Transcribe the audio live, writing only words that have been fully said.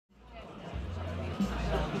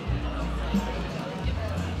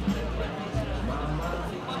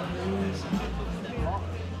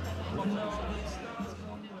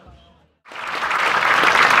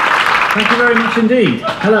much indeed.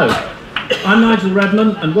 Hello, I'm Nigel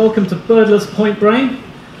Redman and welcome to Birdless Birdbrain,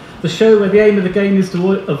 the show where the aim of the game is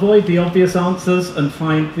to avoid the obvious answers and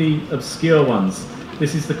find the obscure ones.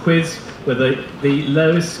 This is the quiz where the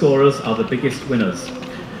lowest scorers are the biggest winners.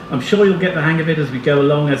 I'm sure you'll get the hang of it as we go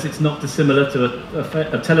along, as it's not dissimilar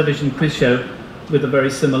to a television quiz show with a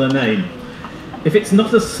very similar name. If it's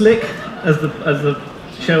not as slick as the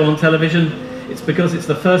show on television, it's because it's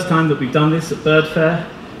the first time that we've done this at Birdfair,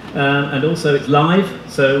 and also it's live,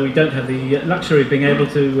 so we don't have the luxury of being able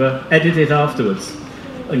to edit it afterwards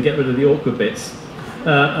and get rid of the awkward bits.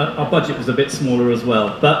 Our budget was a bit smaller as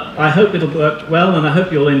well, but I hope it'll work well and I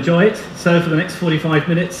hope you'll enjoy it. So for the next 45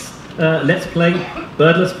 minutes, let's play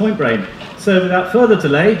Birdless Birdbrain. So without further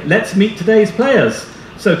delay, let's meet today's players.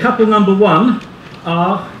 So couple number one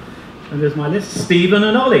are, and there's my list, Stephen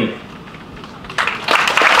and Ollie.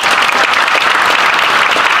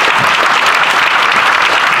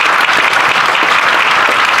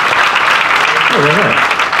 Oh, they're there.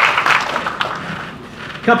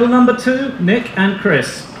 Couple number two, Nick and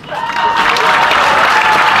Chris.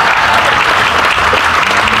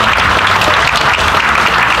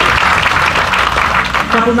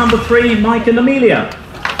 Couple number three, Mike and Amelia.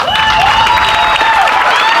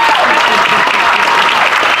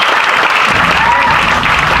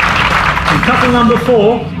 And couple number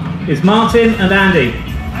four is Martin and Andy.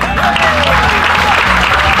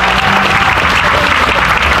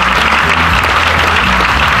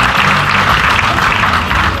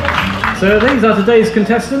 So these are today's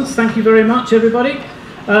contestants. Thank you very much, everybody.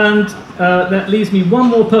 And that leaves me one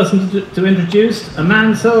more person to introduce, a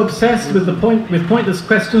man so obsessed with pointless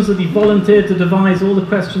questions that he volunteered to devise all the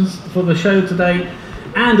questions for the show today.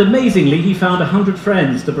 And amazingly, he found 100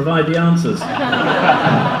 friends to provide the answers.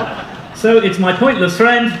 So it's my pointless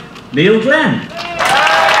friend, Neil Glenn.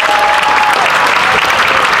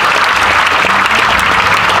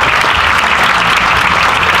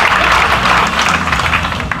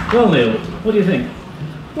 Well, Neil, what do you think?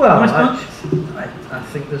 Well, nice bunch? I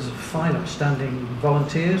think there's fine, upstanding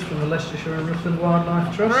volunteers from the Leicestershire and Rutland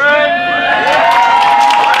Wildlife Trust. I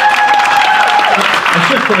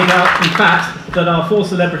should point out, in fact, that our four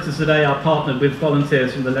celebrities today are partnered with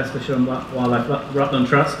volunteers from the Leicestershire and Wildlife Rutland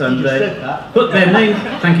Trust, and they put their name.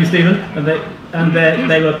 Thank you, Stephen. And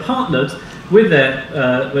they were partnered with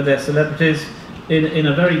their celebrities in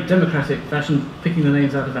a very democratic fashion, picking the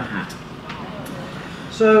names out of a hat.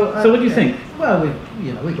 So what do you think? Well,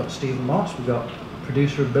 we've got Stephen Moss, we've got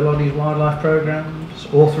producer of Bill Oddie's wildlife programmes,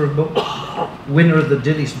 author of books, winner of the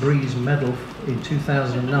Dilys Breeze Medal in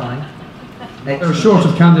 2009. There were short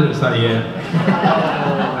of candidates that year.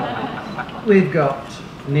 We've got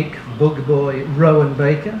Nick Bugboy Rowan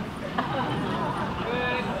Baker,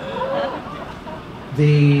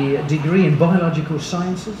 the degree in biological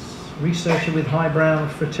sciences, researcher with highbrow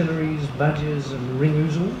fritillaries, badgers and ring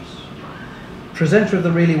ouzels. Presenter of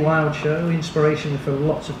the Really Wild Show, inspiration for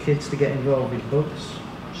lots of kids to get involved with bugs.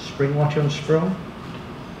 Spring Watch on Sprung,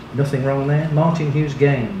 nothing wrong there. Martin Hughes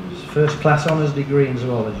Games, first class honours degree in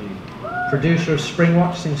zoology. Producer of Spring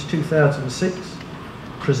Watch since 2006,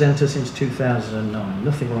 presenter since 2009,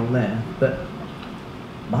 nothing wrong there. But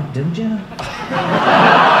Mike Dilger?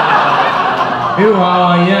 Who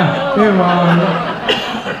are you? Who are you?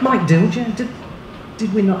 Mike Dilger?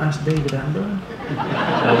 Did we not ask David Attenborough?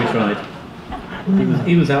 Oh, we tried.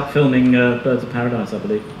 He was out filming Birds of Paradise, I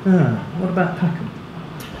believe. What about Packham?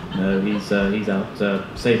 No, he's out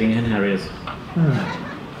saving hen harriers.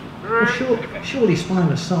 Well, surely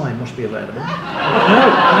Spineless Sign must be available.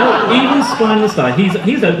 No, even Spineless Sign.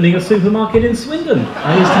 He's opening a supermarket in Swindon.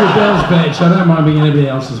 I used to be Bill's bitch. I don't mind being anybody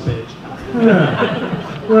else's bitch.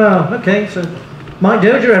 Well, okay, so Mike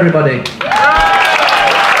Dilger, everybody.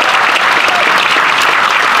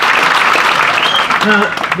 Now,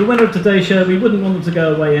 the winner of today's show, we wouldn't want them to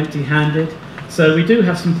go away empty-handed, so we do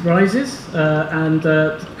have some prizes, and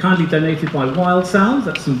kindly donated by Wild Sounds.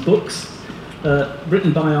 That's some books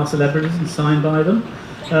written by our celebrities and signed by them,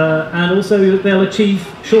 and also they'll achieve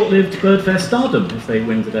short-lived Birdfair stardom if they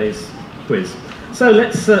win today's quiz. So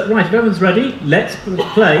let's, right, if everyone's ready, let's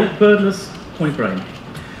play Birdless Birdbrain.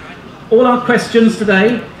 All our questions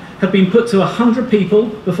today have been put to 100 people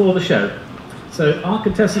before the show. So our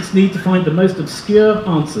contestants need to find the most obscure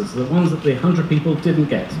answers, the ones that the 100 people didn't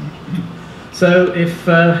get. So if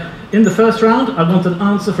in the first round I want an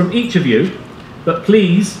answer from each of you, but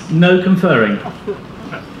please no conferring.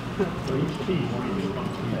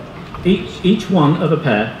 Each one of a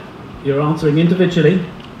pair. You're answering individually,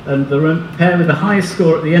 and the pair with the highest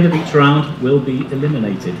score at the end of each round will be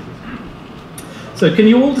eliminated. So can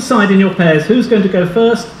you all decide in your pairs who's going to go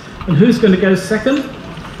first and who's going to go second?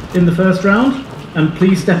 in the first round, and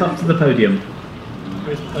please step up to the podium.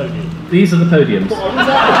 Where's the podium? These are the podiums.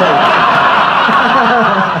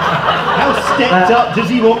 How stepped up does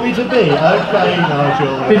he want me to be? Okay,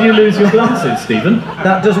 Nigel. Did you lose your glasses, Stephen?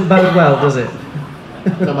 That doesn't bode well, does it?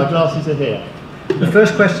 No, my glasses are here. The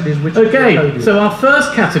first question is which Okay, podium? so our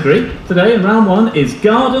first category today in round 1 is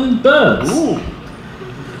garden birds. Ooh.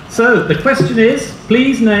 So the question is,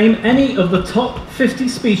 please name any of the top 50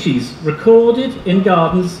 species recorded in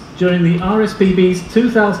gardens during the RSPB's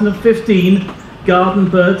 2015 Garden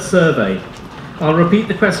Bird Survey. I'll repeat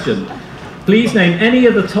the question. Please name any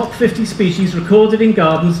of the top 50 species recorded in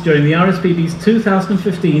gardens during the RSPB's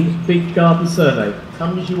 2015 Big Garden Survey. How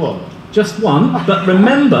many do you want? Just one, but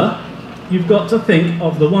remember, you've got to think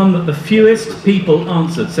of the one that the fewest people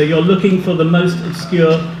answered. So you're looking for the most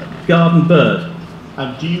obscure garden bird.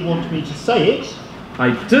 And do you want me to say it?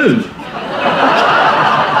 I do.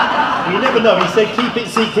 You never know, he said keep it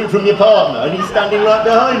secret from your partner and he's standing right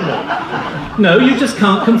behind me. No, you just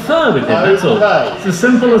can't confer with him, that's all. Okay. It's as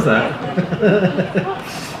simple as that.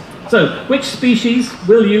 So, which species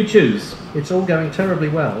will you choose? It's all going terribly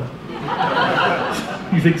well.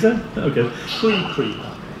 You think so? Okay. Tree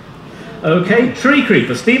creeper. Okay, tree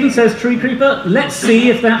creeper. Stephen says tree creeper. Let's see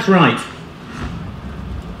if that's right.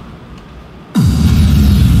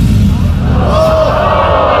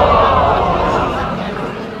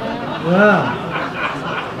 Wow.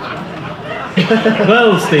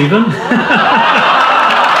 Well, Stephen.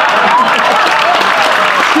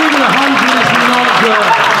 Stephen, 100 is not good.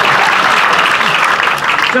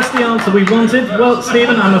 Just the answer we wanted. Well,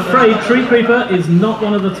 Stephen, I'm afraid tree creeper is not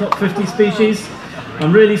one of the top 50 species.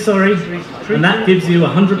 I'm really sorry. And that gives you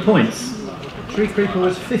 100 points. Tree creeper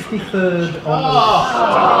was 53rd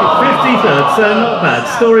on 53rd, so not bad.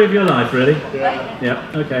 Story of your life, really.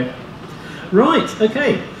 Yeah, okay. Right,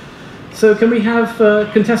 okay. So can we have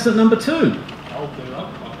contestant number 2? I'll do that.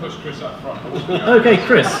 I'll push Chris up front. Okay,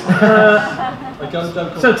 Chris.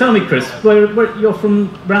 So tell me, Chris, where you're from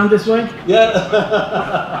round this way?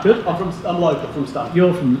 Yeah. Good. I'm local, from Stanford.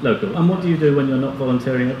 You're from local. And what do you do when you're not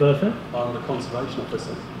volunteering at Birdfair? I'm a conservation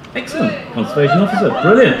officer. Excellent. Conservation officer.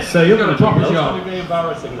 Brilliant. So you're going to do proper well. job. It's going to be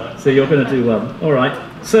embarrassing though. So you're going to do well. All right.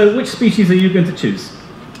 So which species are you going to choose?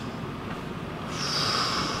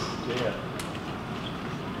 Yeah.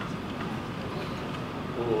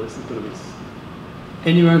 Oh, this is going to be...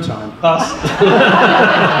 In your own time. Pass.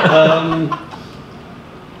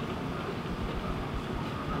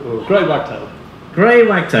 Grey wagtail. Grey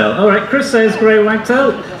wagtail. All right. Chris says grey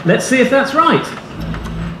wagtail. Let's see if that's right.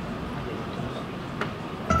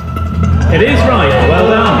 It is right. Well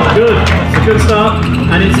done. Good. It's a good start.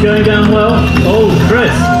 And it's going down well. Oh, Chris.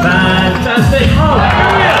 Fantastic. Oh,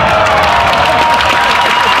 brilliant.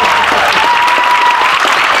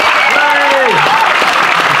 Hey.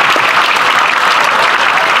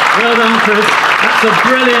 Well done, Chris. That's a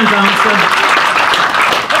brilliant answer.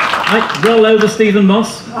 Right, roll over Stephen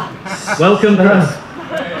Moss. Welcome, Chris.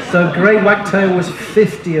 So grey wagtail was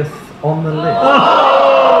 50th on the list.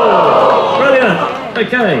 Oh, brilliant.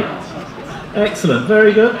 Okay. Excellent,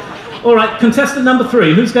 very good. All right, contestant number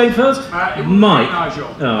 3. Who's going first? Mike. Nigel.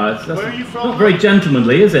 Oh, that's Where are you from? not very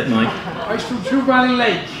gentlemanly, is it, Mike? I'm from True Valley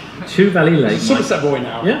Lake. Chew Valley Lake. Mike. Somerset boy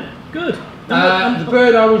now. Yeah, good. The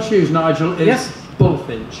bird I will choose, Nigel, is Yes.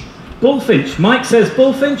 bullfinch. Bullfinch. Mike says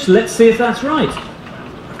bullfinch. Let's see if that's right.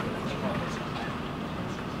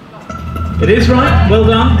 It is right. Well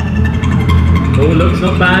done. Oh, looks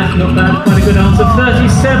not bad. Not bad. Quite a good answer.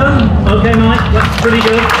 37. Okay, Mike. That's pretty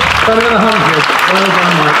good. Better than 100. Well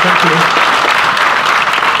done, Mike. Thank you.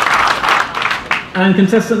 And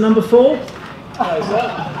contestant number 4.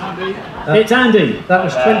 It's Andy. That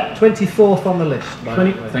was 24th on the list. by the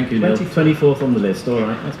way. Thank you, Neil. 24th. 24th on the list. All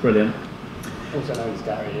right. That's brilliant. Also known as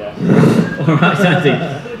Gary, yeah. All right, Andy.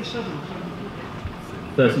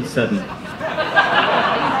 37.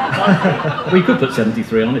 We could put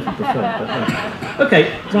 73 on if you prefer. But no. Okay,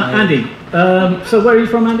 right, Andy. So where are you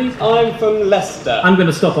from, Andy? I'm from Leicester. I'm going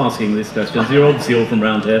to stop asking these questions. You're obviously all from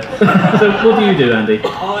around here. So what do you do, Andy?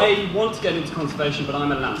 I want to get into conservation, but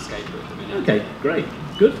I'm a landscaper at the minute. Okay, great.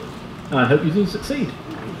 Good. I hope you do succeed.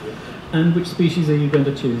 And which species are you going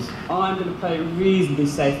to choose? I'm going to play reasonably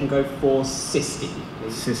safe and go for siskin.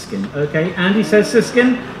 Siskin. Okay, Andy says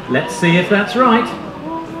siskin. Let's see if that's right.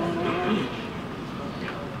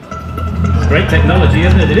 It's great technology,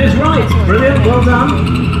 isn't it? It is right. Brilliant. Well done.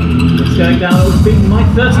 It's going down. It's beaten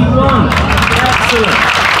Mike 31. Excellent.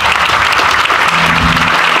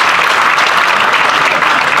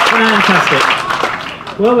 Fantastic.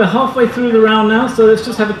 Well, we're halfway through the round now, so let's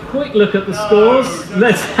just have a quick look at the scores.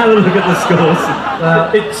 Let's have a look at the scores.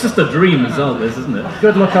 It's just a dream result, this, isn't it?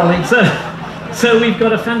 Good luck, Ollie. So we've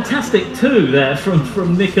got a fantastic 2 there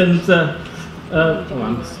from Nick and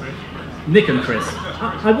Nick and Chris.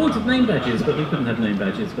 I wanted name badges, but we couldn't have name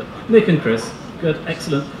badges. But Nick and Chris, good,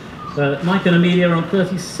 excellent. Mike and Amelia are on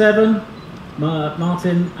 37.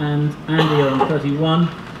 Martin and Andy are on 31.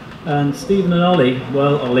 And Stephen and Ollie,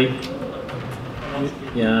 well, Ollie,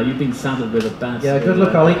 yeah, you've been saddled with a bad. Yeah, good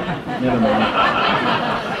luck, Ollie. Never mind.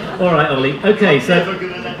 All right, Ollie. Okay, so. Never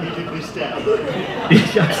going to let me live this down.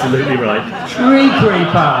 You're absolutely right. Tree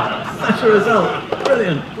creeper. That's a result.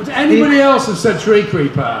 Brilliant. Would anybody else have said tree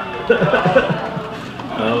creeper?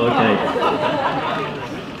 Oh, okay.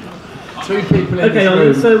 2 people in Okay, this Ollie.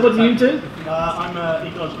 room. So, what do you do? I'm an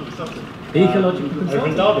ecological consultant. Ecological Over in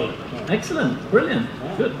consultant. Derby. Excellent. Brilliant.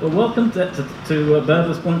 Good. Well, welcome to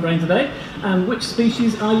Birdless Point Brain today. And which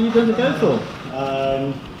species are you going to go for?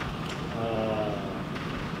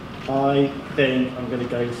 I think I'm going to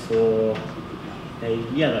go for a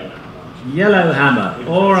yellow. Yellow hammer.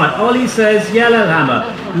 All right. Ollie says yellow hammer.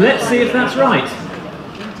 Let's see if that's right.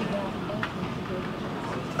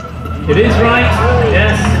 It is right.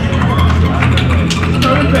 Yes.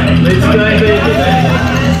 It's going to be.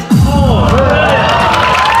 Oh, brilliant.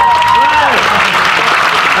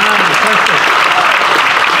 Wow. Fantastic.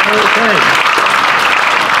 Okay.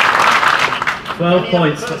 12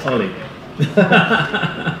 points for Ollie.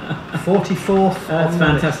 44th. That's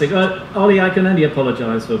fantastic. Ollie, I can only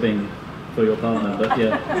apologise for your partner, but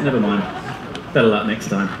yeah, never mind. Better luck next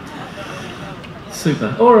time.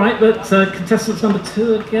 Super. All right, but contestants number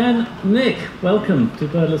 2 again. Nick, welcome to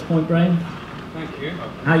Birdless Point Brain. Thank you.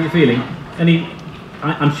 How are you feeling?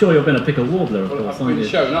 I'm sure you're going to pick a warbler, of Well, course, I've aren't been you?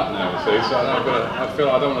 showing up now, see, so I feel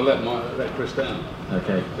I don't want to let Chris down.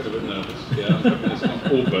 Okay. A bit nervous. Yeah, I'm hoping it's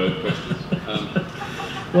not all bird questions.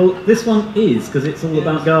 Well, this one is, because it's all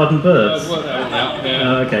about garden birds. I've worked that one out.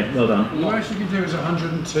 Yeah. Okay, well done. The most you can do is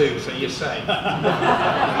 102, so you're safe.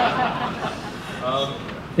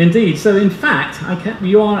 Indeed. So, in fact,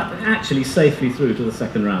 you are actually safely through to the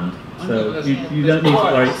second round. So you don't need to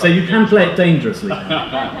worry. So you can play it dangerously.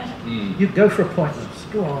 You go for a pointless.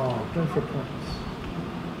 Go on, go for a pointless.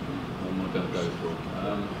 What am I going to go for?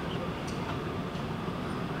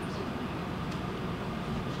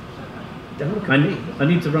 Don't look at me. I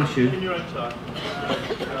need to rush you. In your own time.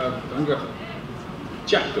 I'm going for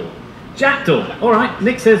jackdaw. Jackdaw. All right.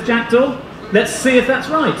 Nick says jackdaw. Let's see if that's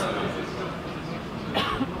right.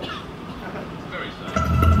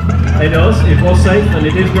 It was safe, and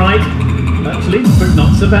it is right. Actually, but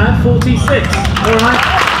not so bad. 46. All right.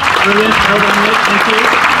 Brilliant. Well done, Nick. Thank you.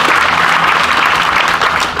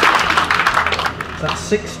 That's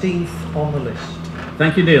 16th on the list.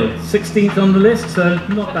 Thank you, Neil. 16th on the list, so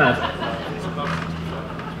not bad.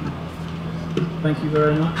 Thank you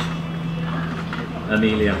very much.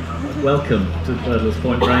 Amelia, welcome to Birdless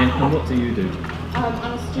Point Brain. And what do you do? I'm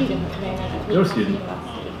a student at the moment. You're a student?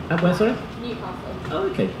 University. At where, sorry? Newcastle. Oh,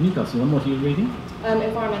 okay. Newcastle. And what are you reading?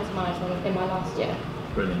 Environmental management in my last year.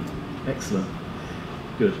 Brilliant. Excellent.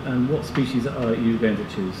 Good. And what species are you going to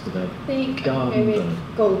choose today? I think Garden I'm going bird.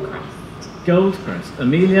 with goldcrest. Goldcrest.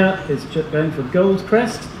 Amelia is going for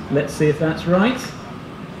Goldcrest. Let's see if that's right.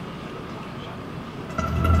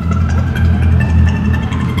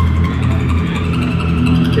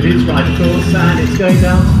 It is right, of course, and it's going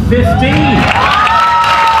down to 15. Brilliant.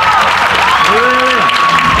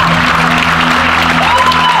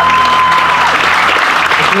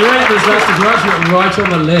 Great result. Right on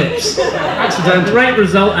the lips. Accidental. Great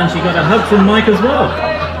result, and she got a hug from Mike as well.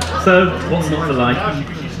 So, what's not to like?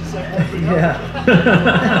 Yeah.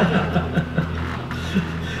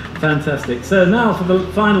 Fantastic. So now for the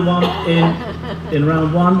final one in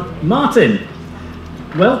round 1, Martin.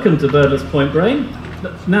 Welcome to Birdless Point Brain.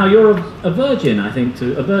 Now you're a virgin, I think,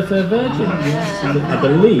 to a Birdfair virgin, I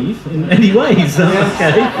believe, in many ways.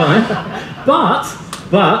 Okay, fine.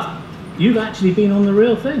 But you've actually been on the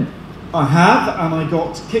real thing. I have, and I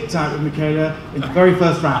got kicked out with Michaela in the very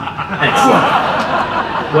first round.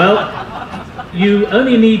 Excellent. Well, you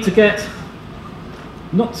only need to get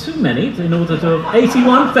not too many in order to have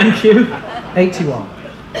 81. Thank you. 81.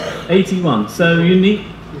 81. So you need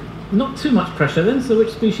not too much pressure then. So which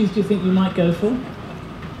species do you think you might go for?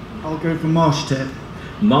 I'll go for marsh tit.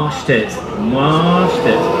 Marsh tit. Marsh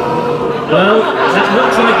tit. Well, that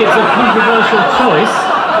looks like it's a controversial choice,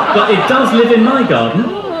 but it does live in my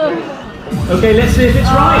garden. Okay, let's see if it's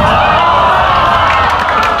right.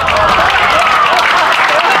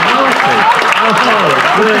 Marsh tit. Oh,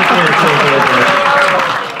 good.